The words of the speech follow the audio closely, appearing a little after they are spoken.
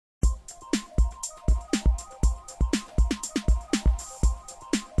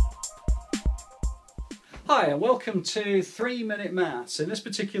Hi and welcome to 3-Minute Maths. In this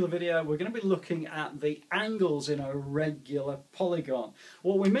particular video we're going to be looking at the angles in a regular polygon.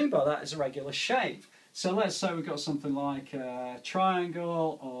 What we mean by that is a regular shape. So let's say we've got something like a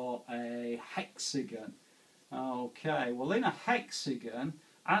triangle or a hexagon. Okay, well in a hexagon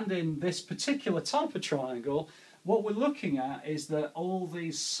and in this particular type of triangle, what we're looking at is that all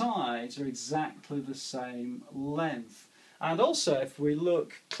these sides are exactly the same length. And also if we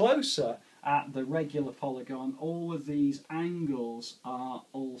look closer at the regular polygon, all of these angles are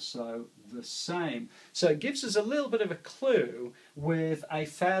also the same. So it gives us a little bit of a clue with a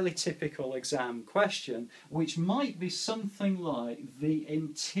fairly typical exam question, which might be something like the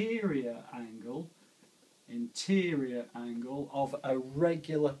interior angle of a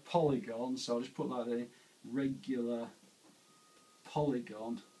regular polygon. So I'll just put that in, regular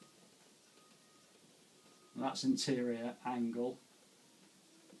polygon. And that's interior angle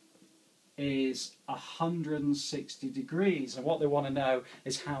is 160 degrees, and what they want to know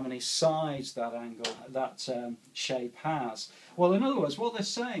is how many sides that angle, that shape has. Well, in other words, what they're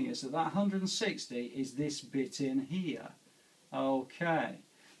saying is that 160 is this bit in here. Okay,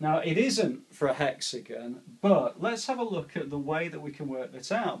 now it isn't for a hexagon, but let's have a look at the way that we can work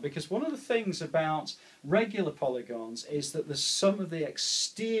that out, because one of the things about regular polygons is that the sum of the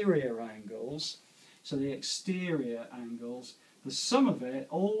exterior angles, so the exterior angles, the sum of it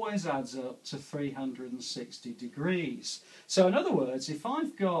always adds up to 360 degrees. So in other words, if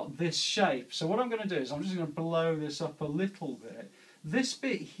I've got this shape, so what I'm going to do is I'm just going to blow this up a little bit. This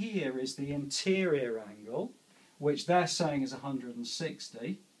bit here is the interior angle, which they're saying is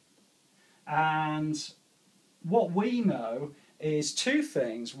 160. And what we know is two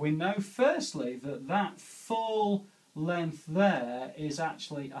things. We know firstly that that full length there is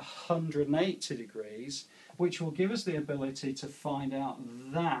actually 180 degrees, which will give us the ability to find out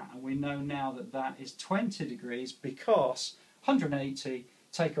that, and we know now that that is 20 degrees because 180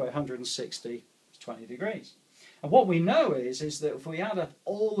 take away 160 is 20 degrees. And what we know is that if we add up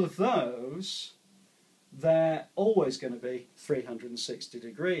all of those, they're always going to be 360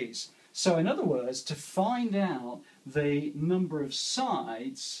 degrees. So in other words, to find out the number of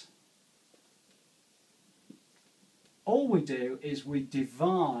sides, all we do is we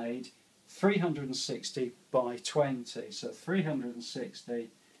divide 360 by 20. So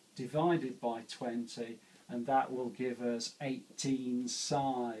 360 divided by 20, and that will give us 18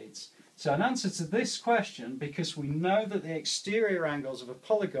 sides. So in answer to this question, because we know that the exterior angles of a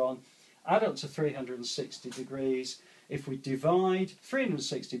polygon add up to 360 degrees, if we divide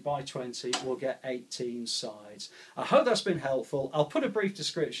 360 by 20, we'll get 18 sides. I hope that's been helpful. I'll put a brief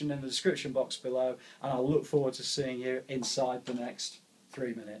description in the description box below, and I'll look forward to seeing you inside the next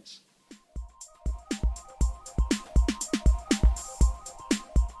 3 minutes.